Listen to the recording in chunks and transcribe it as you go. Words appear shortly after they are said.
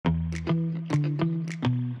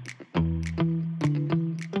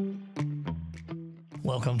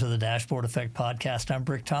Welcome to the Dashboard Effect Podcast. I'm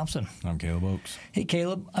Brick Thompson. I'm Caleb Oakes. Hey,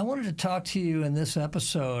 Caleb. I wanted to talk to you in this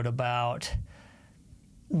episode about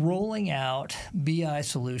rolling out BI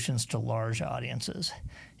solutions to large audiences.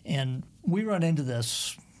 And we run into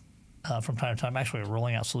this from time to time. Actually, we're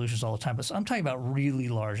rolling out solutions all the time, but I'm talking about really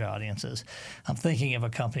large audiences. I'm thinking of a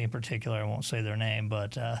company in particular. I won't say their name,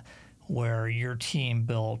 but where your team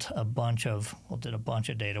built a bunch of, did a bunch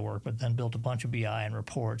of data work, but then built a bunch of BI and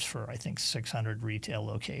reports for, I think, 600 retail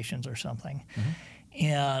locations or something. Mm-hmm.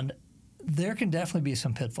 And there can definitely be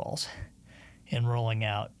some pitfalls in rolling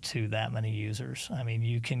out to that many users. I mean,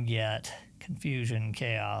 you can get confusion,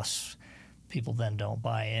 chaos. People then don't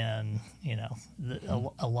buy in,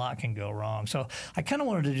 a lot can go wrong. So I kind of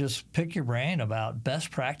wanted to just pick your brain about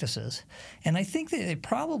best practices. And I think that they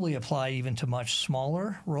probably apply even to much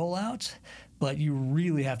smaller rollouts, but you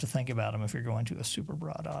really have to think about them if you're going to a super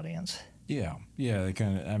broad audience. Yeah, they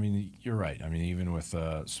kind of, you're right. Even with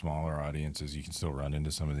smaller audiences, you can still run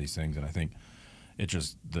into some of these things. And I think it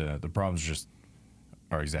just, the problems just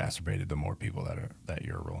are exacerbated the more people that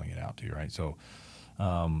you're rolling it out to, right? So,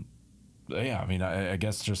 I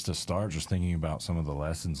guess just to start, just thinking about some of the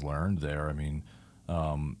lessons learned there.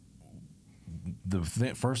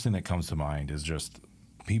 The first thing that comes to mind is just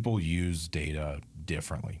people use data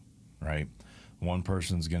differently, right? One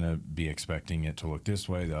person's going to be expecting it to look this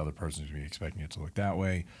way. The other person's going to be expecting it to look that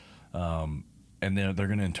way. And they're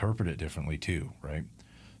going to interpret it differently too, right?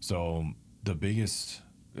 So the biggest,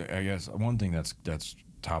 I guess, one thing that's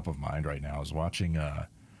top of mind right now is watching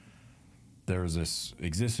there was this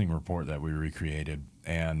existing report that we recreated,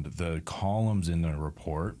 and the columns in the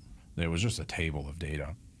report, it was just a table of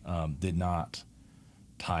data, did not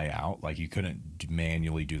tie out. Like, you couldn't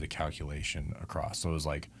manually do the calculation across. So it was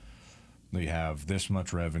like, we have this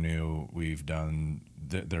much revenue, we've done,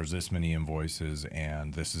 there's this many invoices,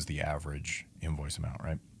 and this is the average invoice amount,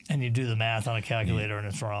 right? And you do the math on a calculator and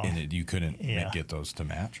it's wrong. And you couldn't get those to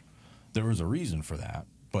match. There was a reason for that,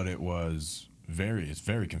 but it was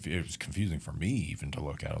it was confusing for me even to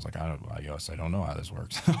look at. I was like, I guess I don't know how this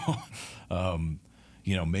works.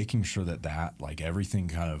 Making sure that like everything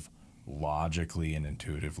kind of logically and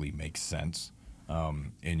intuitively makes sense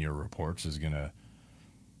in your reports is gonna,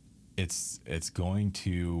 it's going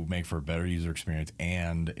to make for a better user experience,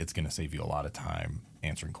 and it's gonna save you a lot of time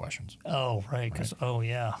answering questions. Oh, right. Because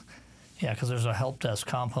because there's a help desk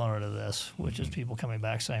component of this, which is people coming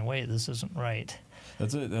back saying, "Wait, this isn't right."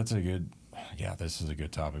 That's a good. Yeah, this is a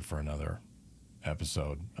good topic for another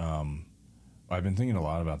episode. I've been thinking a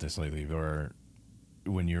lot about this lately, where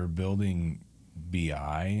when you're building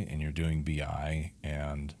BI and you're doing BI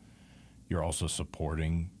and you're also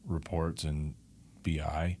supporting reports in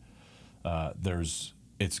BI,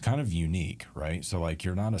 it's kind of unique, right? So like,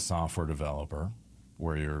 you're not a software developer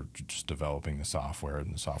where you're just developing the software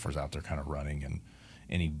and the software's out there kind of running, and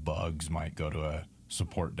any bugs might go to a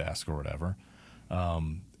support desk or whatever.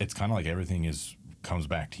 It's kind of like everything comes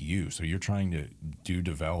back to you. So you're trying to do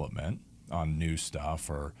development on new stuff,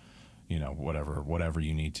 or whatever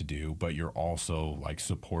you need to do, but you're also like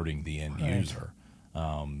supporting the end user.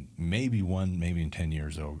 Maybe in 10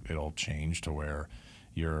 years it'll change to where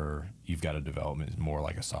you've got a development more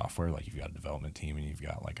like a software, like you've got a development team and you've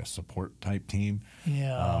got like a support type team.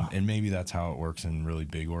 Yeah. And maybe that's how it works in really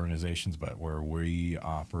big organizations, but where we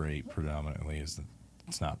operate predominantly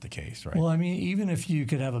it's not the case, right? Well, even if you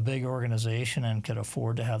could have a big organization and could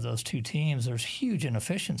afford to have those two teams, there's huge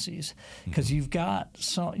inefficiencies, because you've got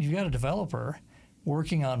a developer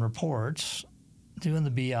working on reports, doing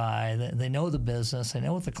the BI. They know the business, they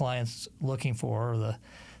know what the client's looking for, or the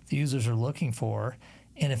users are looking for.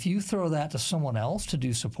 And if you throw that to someone else to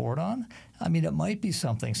do support on, it might be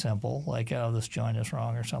something simple like, oh, this join is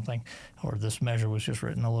wrong or something, or this measure was just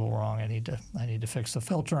written a little wrong. I need to fix the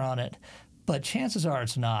filter on it. But chances are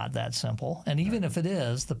it's not that simple. And even if it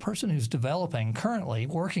is, the person who's developing currently,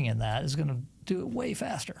 working in that, is going to do it way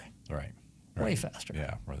faster. Right. Way faster.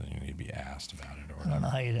 Yeah, rather than you need to be asked about it or whatever. I don't know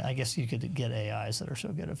how I guess you could get AIs that are so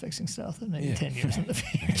good at fixing stuff that maybe 10 years in the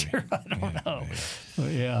future. I don't know.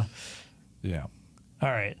 But yeah.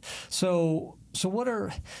 All right. So what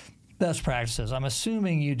are best practices? I'm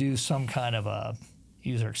assuming you do some kind of a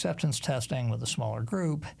user acceptance testing with a smaller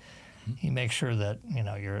group. You make sure that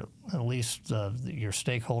you're at least your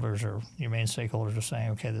stakeholders, or your main stakeholders, are saying,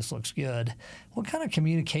 okay, this looks good. What kind of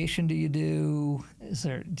communication do you do?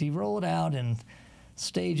 Do you roll it out in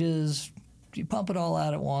stages? Do you pump it all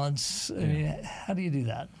out at once? How do you do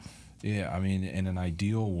that? Yeah, in an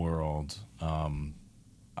ideal world,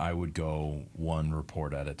 I would go one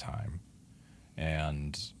report at a time,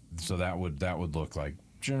 and So that would look like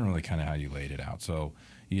generally kind of how you laid it out. So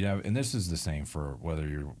you'd have, and this is the same for whether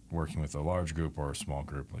you're working with a large group or a small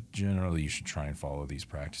group. Like generally, you should try and follow these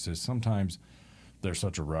practices. Sometimes there's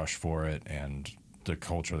such a rush for it, and the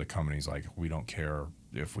culture of the company's like, we don't care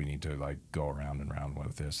if we need to like go around and around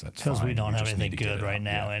with this. That's because we don't have just need anything to get good it right out.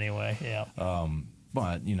 now anyway. Yeah.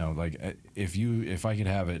 But you know, like if I could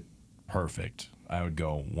have it perfect, I would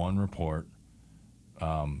go one report,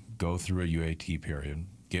 go through a UAT period,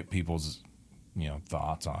 get people's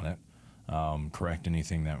thoughts on it, correct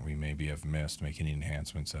anything that we maybe have missed, make any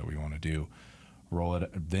enhancements that we want to do, roll it,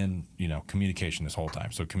 then communication this whole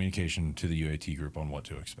time. So communication to the UAT group on what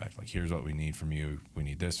to expect. Like, here's what we need from you. We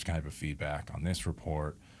need this type of feedback on this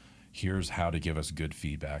report. Here's how to give us good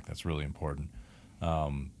feedback. That's really important.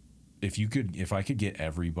 If I could get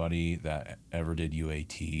everybody that ever did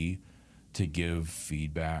UAT to give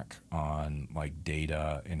feedback on like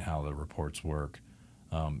data and how the reports work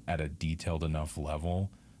at a detailed enough level,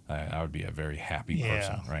 I would be a very happy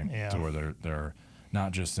person, right? Yeah. To where they're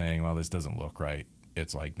not just saying, well, this doesn't look right.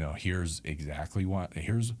 It's like, no, here's exactly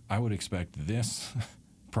I would expect this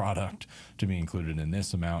product to be included in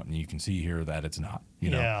this amount, and you can see here that it's not.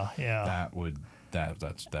 Yeah. That would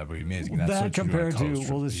be amazing. That's That what you're compared gonna to, coach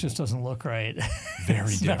for well, this people. just doesn't look right. Very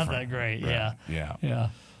it's different. not that great. Right. Yeah.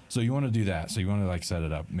 So you want to do that. So you want to like set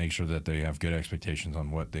it up, make sure that they have good expectations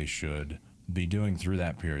on what they should be doing through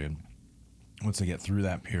that period. Once they get through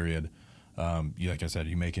that period, like I said,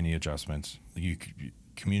 you make any adjustments. You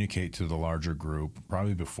communicate to the larger group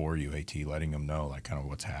probably before UAT, letting them know like kind of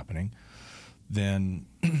what's happening. Then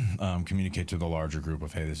communicate to the larger group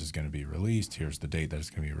of, hey, this is going to be released. Here's the date that it's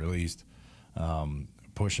going to be released.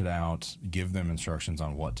 Push it out. Give them instructions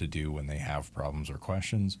on what to do when they have problems or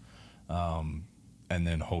questions. And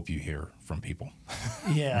then hope you hear from people.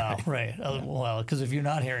 Yeah, right. Well, because if you're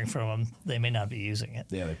not hearing from them, they may not be using it.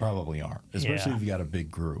 Yeah, they probably aren't. Especially if you got a big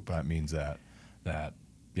group. That means that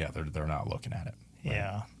they're not looking at it. Right?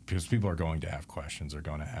 Yeah. Because people are going to have questions. They're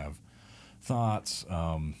going to have thoughts.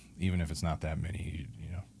 Even if it's not that many,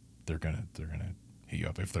 they're gonna hit you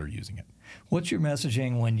up if they're using it. What's your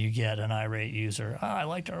messaging when you get an irate user? I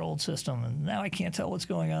liked our old system, and now I can't tell what's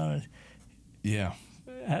going on. Yeah.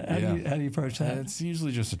 How do you approach that? It's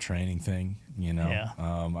usually just a training thing, Yeah.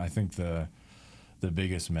 I think the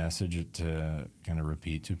biggest message to kind of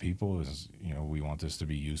repeat to people is, we want this to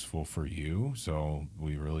be useful for you, so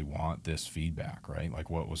we really want this feedback, right?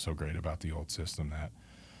 Like, what was so great about the old system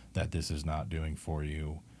that this is not doing for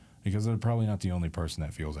you? Because they're probably not the only person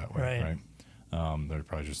that feels that way, right? They're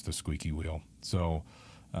probably just the squeaky wheel. So,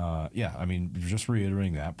 just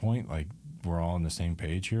reiterating that point, like, we're all on the same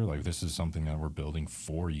page here. Like, this is something that we're building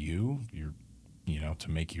for you. To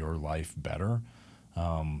make your life better.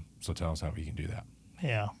 So tell us how we can do that.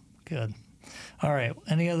 Yeah, good. All right.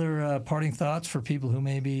 Any other parting thoughts for people who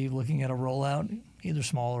may be looking at a rollout, either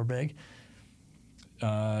small or big?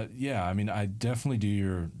 I definitely do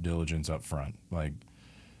your diligence up front. Like,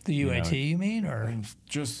 the UAT, you mean, or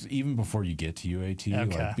just even before you get to UAT,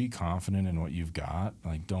 okay. Like, be confident in what you've got.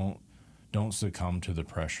 Like, don't succumb to the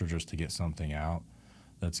pressure just to get something out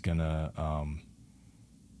that's gonna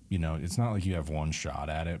it's not like you have one shot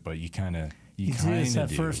at it, but you kind of it's that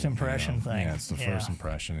first impression thing. Yeah, it's the first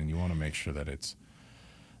impression, and you want to make sure that it's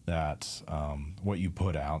what you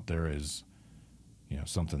put out there is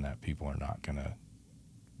something that people are not gonna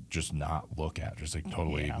just not look at, just like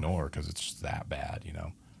totally ignore because it's just that bad.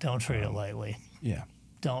 Don't treat it lightly. Yeah.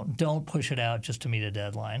 Don't push it out just to meet a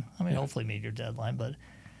deadline. I mean, hopefully meet your deadline, but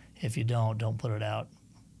if you don't put it out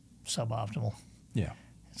suboptimal. Yeah.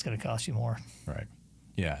 It's going to cost you more. Right.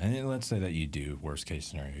 Yeah. And then let's say that you do, worst case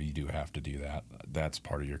scenario, you do have to do that. That's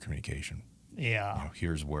part of your communication. Yeah.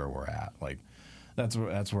 Here's where we're at. Like, that's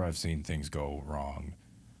where I've seen things go wrong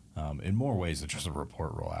in more ways than just a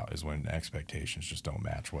report rollout, is when expectations just don't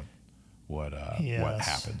match what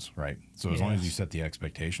happens, right? So as long as you set the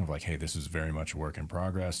expectation of like, hey, this is very much a work in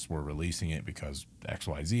progress, we're releasing it because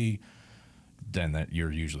XYZ, then that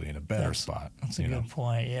you're usually in a better spot. That's a good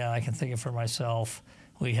point. Yeah, I can think of for myself.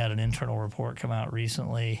 We had an internal report come out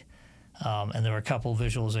recently, and there were a couple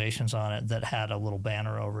visualizations on it that had a little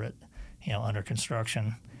banner over it, under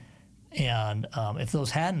construction. And if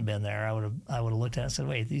those hadn't been there, I would have looked at it and said,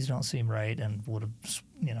 wait, these don't seem right, and would have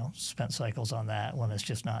spent cycles on that when it's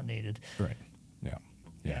just not needed. Right.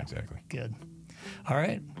 Yeah, exactly. Good. All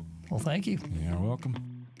right. Well, thank you. You're welcome.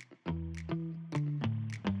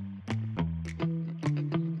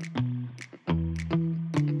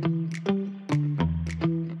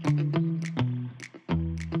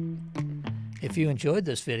 If you enjoyed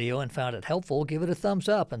this video and found it helpful, give it a thumbs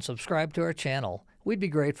up and subscribe to our channel. We'd be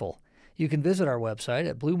grateful. You can visit our website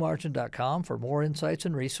at bluemargin.com for more insights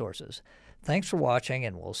and resources. Thanks for watching,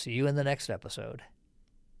 and we'll see you in the next episode.